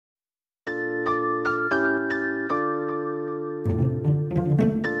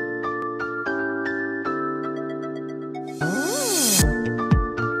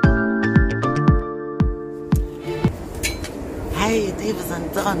Divas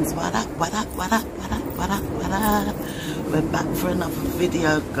and Dons, what up, what up, what up, what up, what up, what up? We're back for another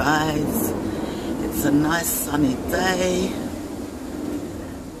video, guys. It's a nice sunny day.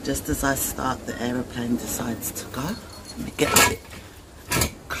 Just as I start, the aeroplane decides to go. Let me get a bit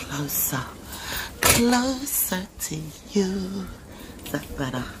closer, closer to you. Is that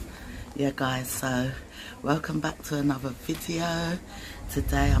better? Yeah, guys, so welcome back to another video.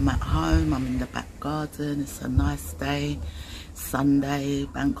 Today I'm at home, I'm in the back garden. It's a nice day, Sunday,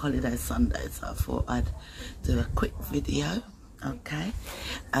 bank holiday Sunday, so I thought I'd do a quick video. Okay,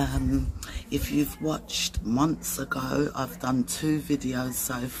 if you've watched months ago, I've done 2 videos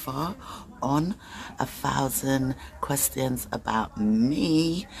so far on 1,000 questions about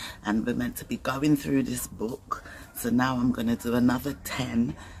me, and we're meant to be going through this book, so now I'm going to do another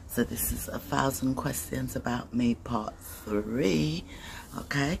 10. So this is 1,000 questions about me part 3.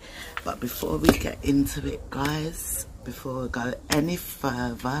 Okay, but before we get into it, guys, before we go any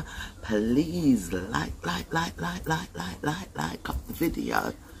further, please like up the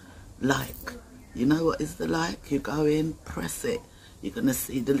video. Like, you know what is the like? You go in, press it, you're gonna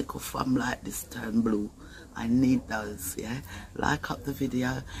see the little thumb like this turn blue. I need those. Yeah, like up the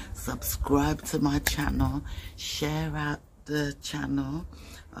video, subscribe to my channel, share out the channel,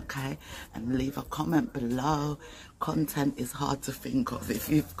 okay, and leave a comment below. Content is hard to think of. If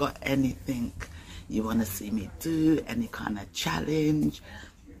you've got anything you want to see me do, any kind of challenge,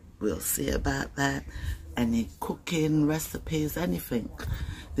 we'll see about that. Any cooking recipes, anything.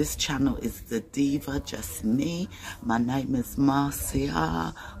 This channel is the Diva, just me. My name is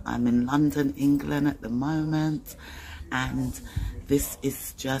Marcia. I'm in London, England at the moment, and this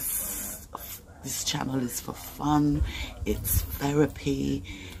is just, this channel is for fun, it's therapy,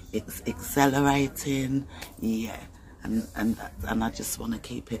 it's exhilarating, yeah, and I just want to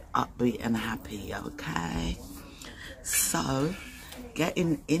keep it upbeat and happy. Okay, so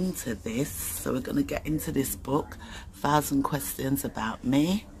getting into this, so we're going to get into this book, 1,000 questions about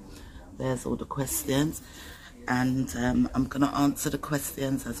me. There's all the questions, and I'm going to answer the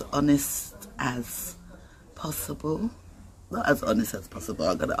questions as honest as possible. Not as honest as possible,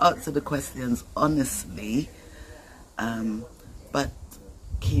 I'm going to answer the questions honestly, but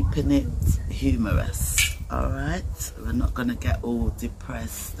keeping it humorous, alright? We're not going to get all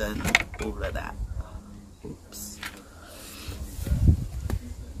depressed and all of that. Oops.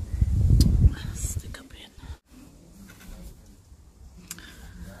 Stick a pin.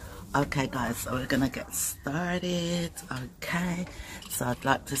 Okay, guys, so we're going to get started, okay? So I'd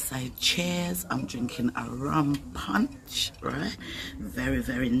like to say cheers. I'm drinking a rum punch, right? Very,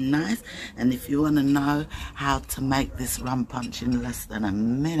 very nice. And if you want to know how to make this rum punch in less than a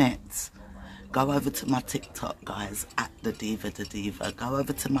minute, go over to my TikTok, guys, at the Diva. Go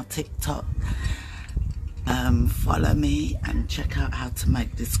over to my TikTok, follow me, and check out how to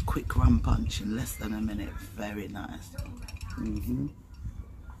make this quick rum punch in less than a minute. Very nice.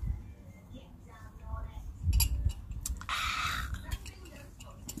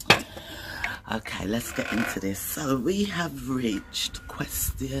 Okay, let's get into this. So we have reached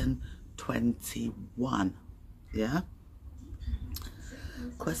question 21, yeah?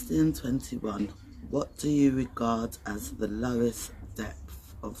 Question 21. What do you regard as the lowest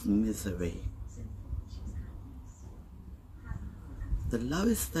depth of misery? The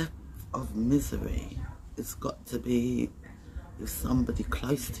lowest depth of misery has got to be if somebody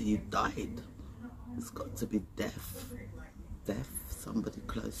close to you died. It's got to be death. Death, somebody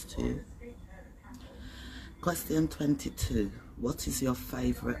close to you. Question 22. What is your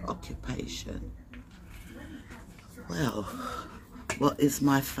favourite occupation? Well, what is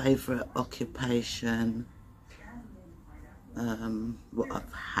my favourite occupation? What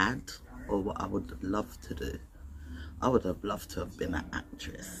I've had, or what I would love to do? I would have loved to have been an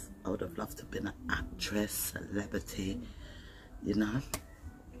actress. I would have loved to have been an actress, celebrity, you know.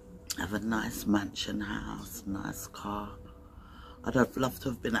 Have a nice mansion house, nice car. I'd have loved to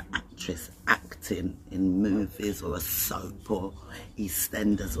have been an actress, acting in movies or a soap or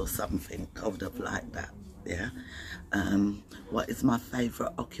EastEnders or something. I would have liked that, yeah. What is my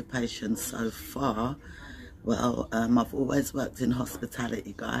favourite occupation so far? Well, I've always worked in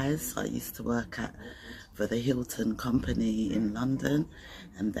hospitality, guys. I used to work for the Hilton company in London,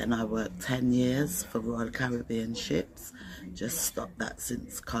 and then I worked 10 years for Royal Caribbean ships. Just stopped that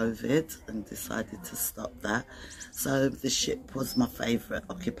since COVID and decided to stop that. So the ship was my favourite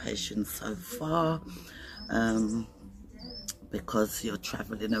occupation so far, because you're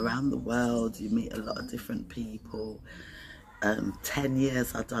travelling around the world, you meet a lot of different people. 10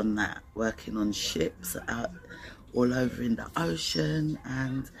 years I've done that, working on ships out all over in the ocean,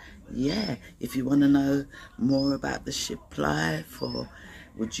 and yeah, if you want to know more about the ship life, or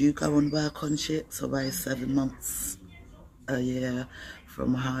would you go and work on ships away 7 months a year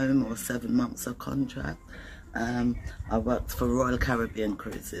from home, or 7 months of contract? I worked for Royal Caribbean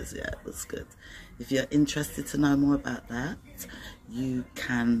Cruises. Yeah, it was good. If you're interested to know more about that, you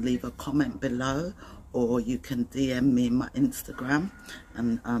can leave a comment below, or you can DM me my Instagram,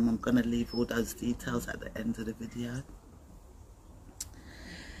 and I'm going to leave all those details at the end of the video.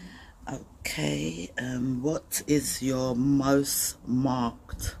 Okay, what is your most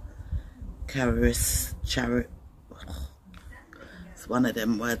marked characteristic? It's one of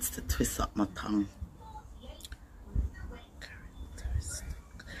them words to twist up my tongue.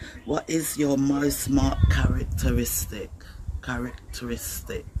 What is your most marked characteristic?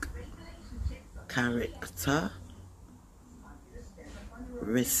 Characteristic.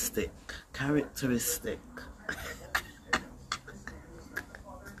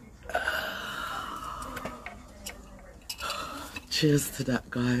 Cheers to that,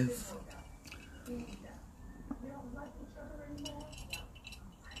 guys.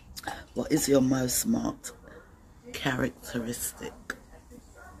 What is your most marked characteristic?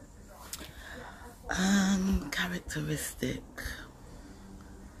 Characteristic.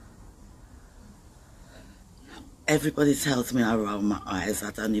 Everybody tells me I roll my eyes.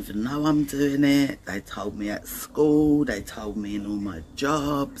 I don't even know I'm doing it. They told me at school. They told me in all my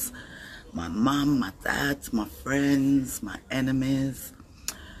jobs. My mum, my dad, my friends, my enemies.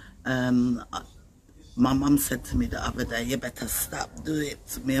 My mum said to me the other day, you better stop doing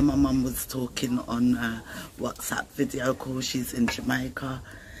it. Me and my mum was talking on a WhatsApp video call. She's in Jamaica.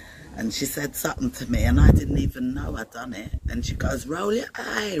 And she said something to me, and I didn't even know I'd done it. And she goes, roll your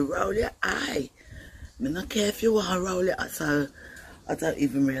eye, roll your eye. I mean, I don't care if you want to roll it. So I don't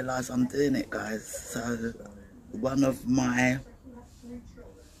even realise I'm doing it, guys. So one of my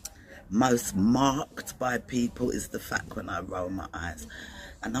most marked by people is the fact when I roll my eyes.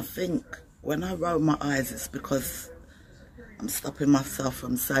 And I think when I roll my eyes, it's because I'm stopping myself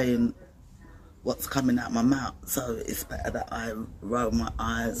from saying what's coming out my mouth. So it's better that I roll my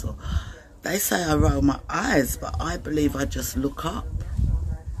eyes. Or they say I roll my eyes, but I believe I just look up.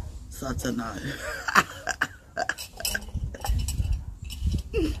 So I don't know.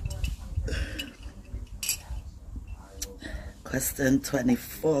 Question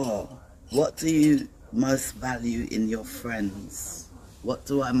 24. What do you most value in your friends? What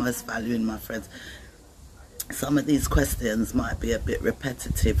do I most value in my friends? Some of these questions might be a bit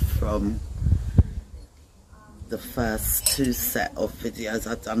repetitive from the first 2 set of videos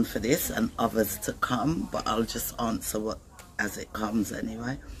I've done for this, and others to come, but I'll just answer what as it comes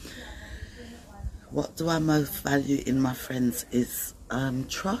anyway. What do I most value in my friends is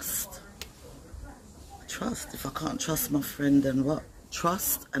trust. Trust. If I can't trust my friend, then what?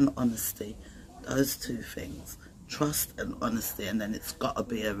 Trust and honesty. Those 2 things. Trust and honesty, and then it's got to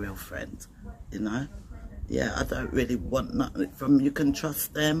be a real friend, you know? Yeah, I don't really want nothing from you. Can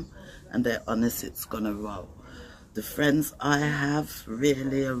trust them and they're honest, it's gonna roll. The friends I have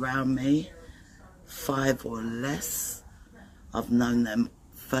really around me, 5 or less, I've known them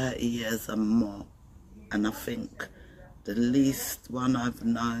 30 years and more. And I think the least one I've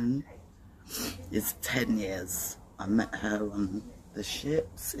known is 10 years. I met her on the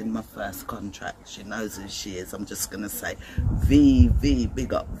ships in my first contract. She knows who she is. I'm just going to say V,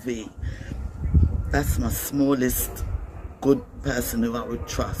 big up V. That's my smallest good person who I would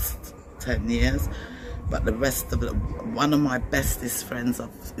trust, 10 years. But the rest of it, one of my bestest friends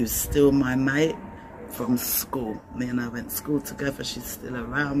who's still my mate from school. Me and her went to school together. She's still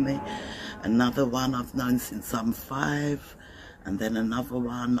around me. Another one I've known since I'm 5. And then another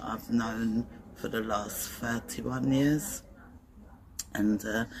one I've known for the last 31 years. And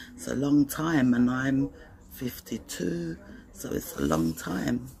it's a long time, and I'm 52, so it's a long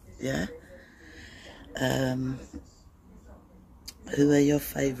time, yeah? Who are your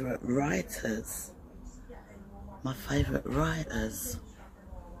favourite writers? My favourite writers?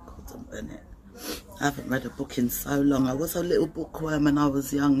 Gordon Bennett. I haven't read a book in so long. I was a little bookworm when I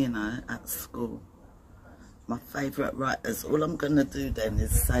was young, you know, at school. My favourite writers, all I'm going to do then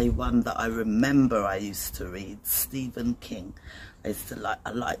is say one that I remember I used to read, Stephen King. I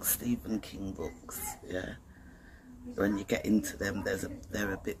like Stephen King books, yeah. When you get into them,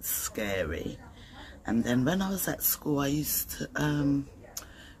 they're a bit scary. And then when I was at school, I used to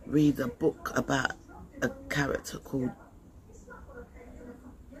read a book about a character called,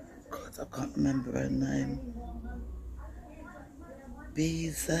 God, I can't remember her name.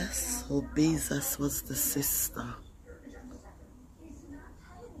 Bezos was the sister.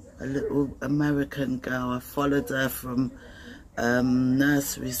 A little American girl. I followed her from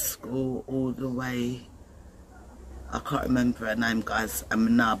nursery school all the way. I can't remember her name, guys.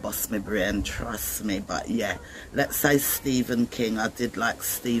 I'm now boss my brain, trust me. But yeah, let's say Stephen King. I did like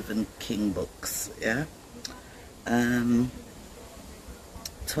Stephen King books, yeah.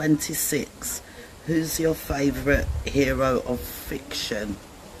 26. Who's your favourite hero of fiction?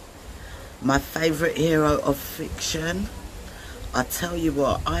 My favourite hero of fiction? I tell you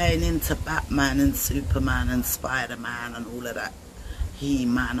what, I ain't into Batman and Superman and Spider-Man and all of that.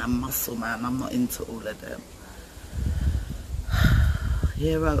 He-Man and Muscle Man. I'm not into all of them.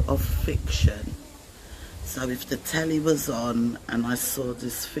 Hero of fiction. So if the telly was on and I saw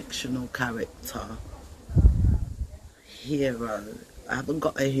this fictional character, hero. I haven't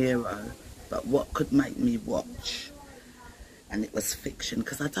got a hero, but what could make me watch? And it was fiction,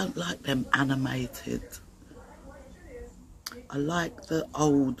 because I don't like them animated. I like the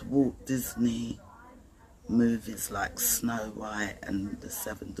old Walt Disney movies like Snow White and the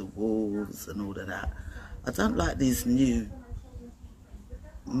Seven Dwarfs and all of that. I don't like these new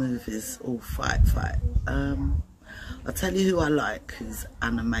movies, all fight. I'll tell you who I like, who's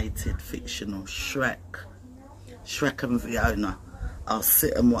animated, fictional. Shrek and Fiona. I'll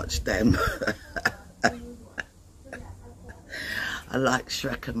sit and watch them. I like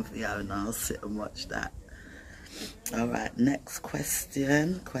Shrek and Fiona. I'll sit and watch that. Alright, next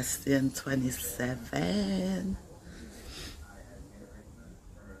question. Question 27.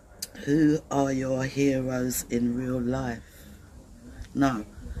 Who are your heroes in real life? No,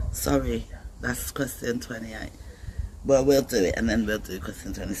 sorry, that's question 28. Well, we'll do it and then we'll do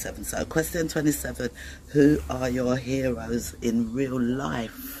question 27. So, question 27. Who are your heroes in real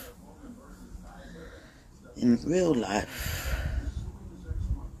life? In real life.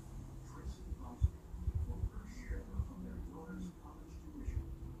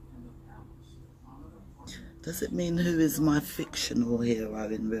 Does it mean who is my fictional hero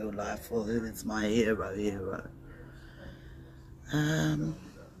in real life or who is my hero? I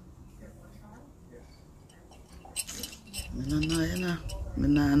don't know, you know.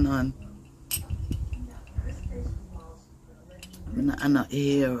 I'm not a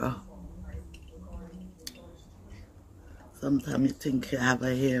hero. Sometimes you think you have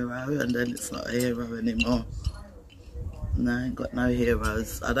a hero and then it's not a hero anymore. No, I ain't got no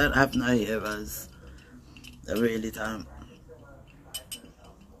heroes. I don't have no heroes. I really don't.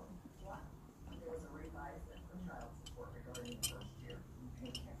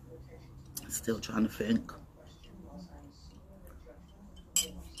 Still trying to think.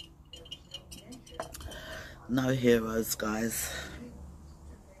 No heroes, guys.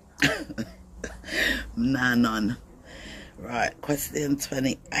 Nah, none. Right, question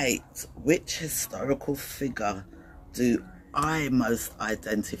 28. Which historical figure do I most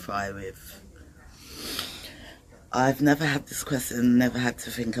identify with? I've never had this question, never had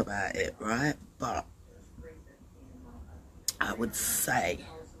to think about it, right? But I would say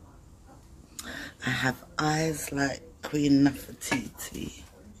I have eyes like Queen Nefertiti.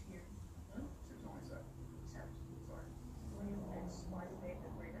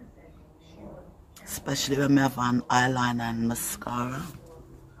 Especially when I have on eyeliner and mascara.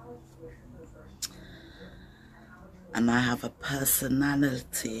 And I have a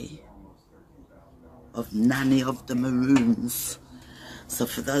personality of Nanny of the Maroons. So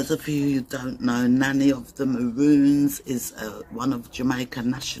for those of you who don't know, Nanny of the Maroons is one of Jamaica's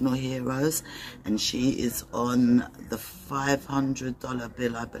national heroes, and she is on the $500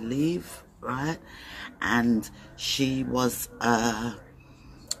 bill, I believe, right? And she was a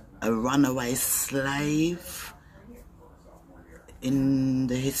runaway slave in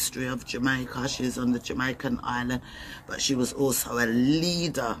the history of Jamaica. She was on the Jamaican island, but she was also a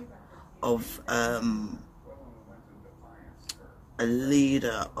leader of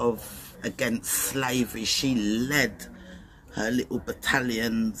against slavery. She led her little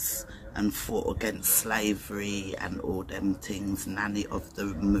battalions and fought against slavery and all them things. Nanny of the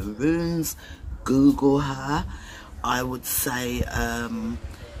Maroons. Google her. I would say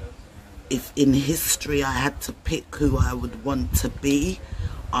if in history I had to pick who I would want to be,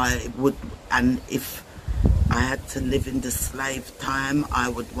 I would, and if I had to live in the slave time, I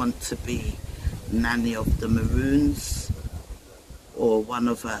would want to be Nanny of the Maroons or one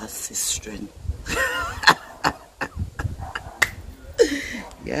of her sistren.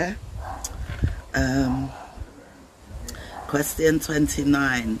 Yeah. Question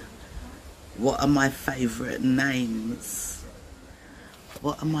 29. What are my favourite names?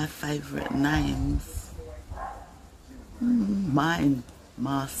 What are my favourite names? Mine,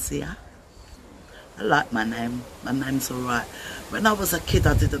 Marcia. I like my name. My name's alright. When I was a kid,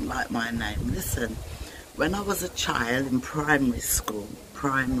 I didn't like my name. Listen, When I was a child in primary school,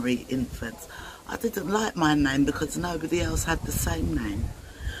 primary infants, I didn't like my name because nobody else had the same name.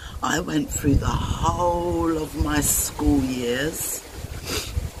 I went through the whole of my school years.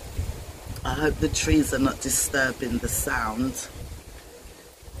 I hope the trees are not disturbing the sound.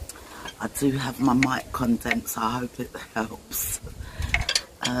 I do have my mic content, so I hope it helps.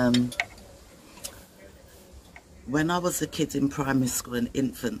 When I was a kid in primary school and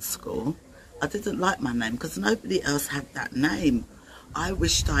infant school, I didn't like my name because nobody else had that name. I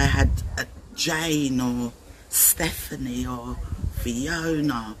wished I had a Jane or Stephanie or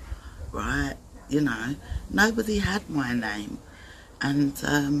Fiona, right? You know, nobody had my name.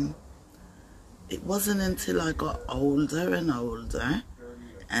 And it wasn't until I got older and older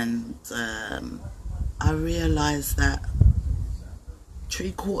and I realised that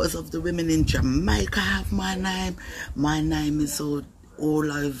 3/4 of the women in Jamaica have my name. My name is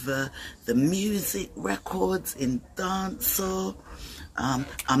all over the music records in dancehall.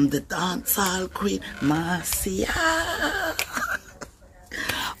 I'm the dancehall queen, Marcia.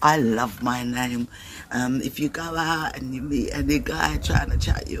 I love my name. If you go out and you meet any guy trying to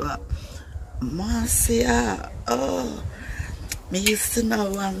chat you up, Marcia, oh, me used to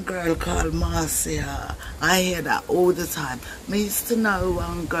know one girl called Marcia. I hear that all the time. Me used to know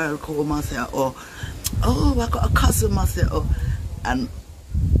one girl called Marcia, or, oh, I got a cousin Marcia, or, and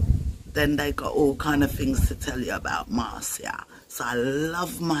then they got all kind of things to tell you about Marcia. So I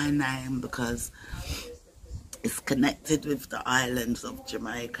love my name because it's connected with the islands of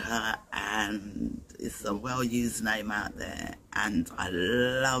Jamaica and it's a well-used name out there. And I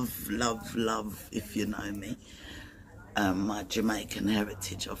love, love, love, if you know me, my Jamaican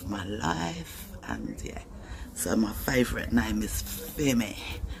heritage of my life. And yeah, so my favourite name is Femi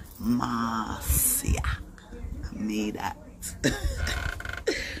Marcia. Me that.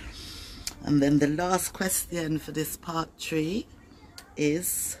 And then the last question for this part 3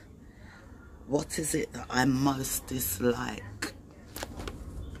 is, what is it that I most dislike?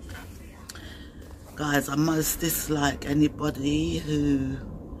 Guys, I most dislike anybody who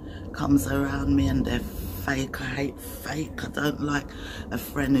comes around me and they're fake. I hate fake. I don't like a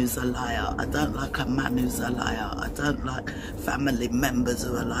friend who's a liar. I don't like a man who's a liar. I don't like family members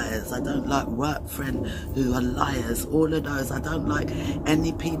who are liars. I don't like work friends who are liars. All of those. I don't like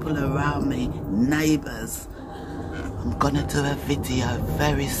any people around me, neighbours. I'm gonna do a video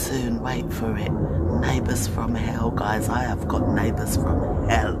very soon, wait for it. Neighbours from hell, guys. I have got neighbours from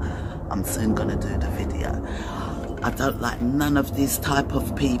hell. I'm soon gonna do the video. I don't like none of these type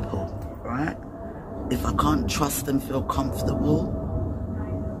of people, right? If I can't trust and feel comfortable,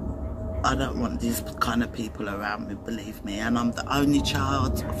 I don't want these kind of people around me, believe me. And I'm the only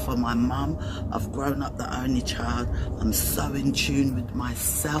child for my mum. I've grown up the only child. I'm so in tune with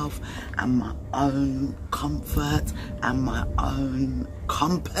myself and my own comfort and my own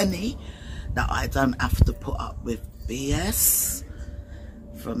company that I don't have to put up with BS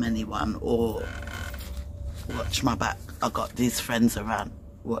from anyone or watch my back. I got these friends around,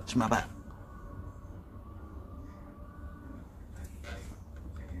 watch my back.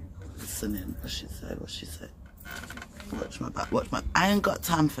 Listening, what she said, watch my back, watch my, I ain't got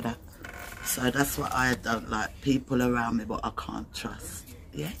time for that. So that's what I don't like, people around me but I can't trust.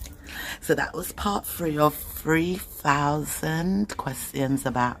 Yeah, so that was part 3 of 3,000 questions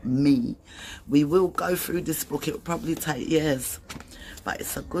about me. We will go through this book. It will probably take years, but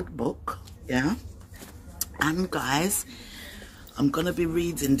it's a good book. Yeah, and guys, I'm gonna be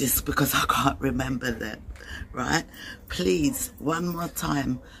reading this because I can't remember that, right? Please, one more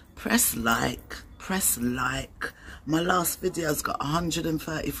time, press like. My last video's got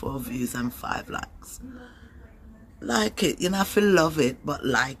 134 views and 5 likes. Like it, you don't have to love it, but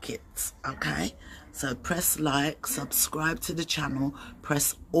like it, okay? So press like, subscribe to the channel,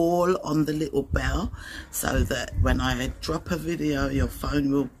 press all on the little bell so that when I drop a video, your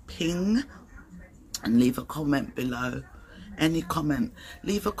phone will ping, and leave a comment below. Any comment,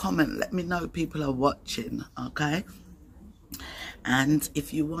 leave a comment, let me know people are watching, okay? And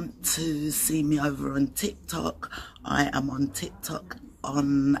if you want to see me over on TikTok, I am on TikTok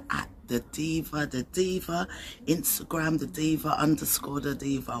at the Diva, Instagram the Diva _ the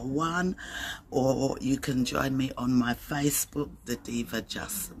Diva 1, or you can join me on my Facebook, the Diva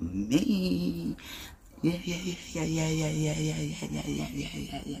Just Me.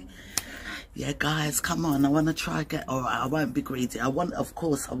 Yeah, guys, come on, I want to try get, alright, I won't be greedy. Of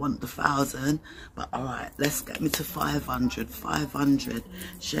course, I want the 1,000, but alright, let's get me to 500.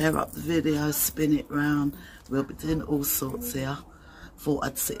 Share up the video, spin it round. We'll be doing all sorts here. Thought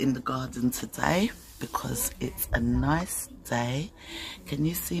I'd sit in the garden today because it's a nice day. Can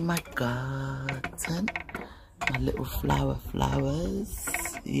you see my garden? My little flowers,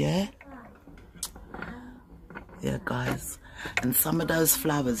 yeah? Yeah, guys. And some of those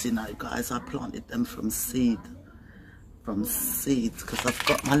flowers, you know, guys, I planted them from seeds, because I've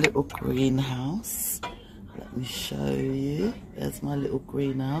got my little greenhouse. Let me show you. There's my little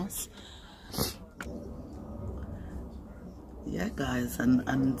greenhouse. Yeah, guys, and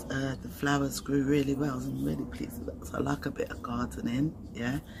the flowers grew really well. I'm really pleased with that, so I like a bit of gardening,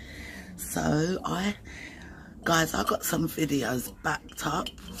 yeah? So guys, I got some videos backed up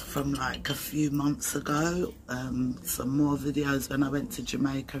from like a few months ago, some more videos when I went to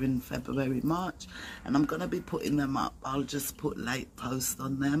Jamaica in February, March, and I'm going to be putting them up. I'll just put late posts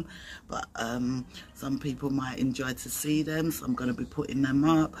on them, but some people might enjoy to see them, so I'm going to be putting them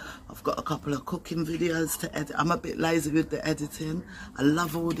up. I've got a couple of cooking videos to edit. I'm a bit lazy with the editing. I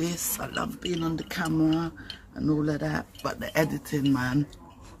love all this. I love being on the camera and all of that, but the editing, man,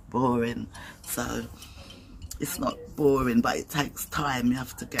 boring. So it's not boring, but it takes time. You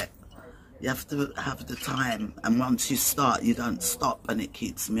have to have the time, and once you start, you don't stop, and it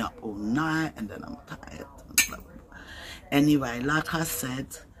keeps me up all night, and then I'm tired. Anyway, like I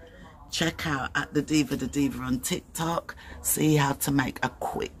said, check out at the Diva on TikTok. See how to make a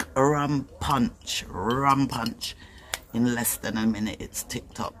quick rum punch in less than a minute. It's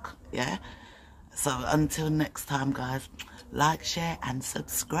TikTok, yeah? So until next time, guys, like, share and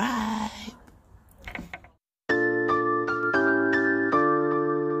subscribe.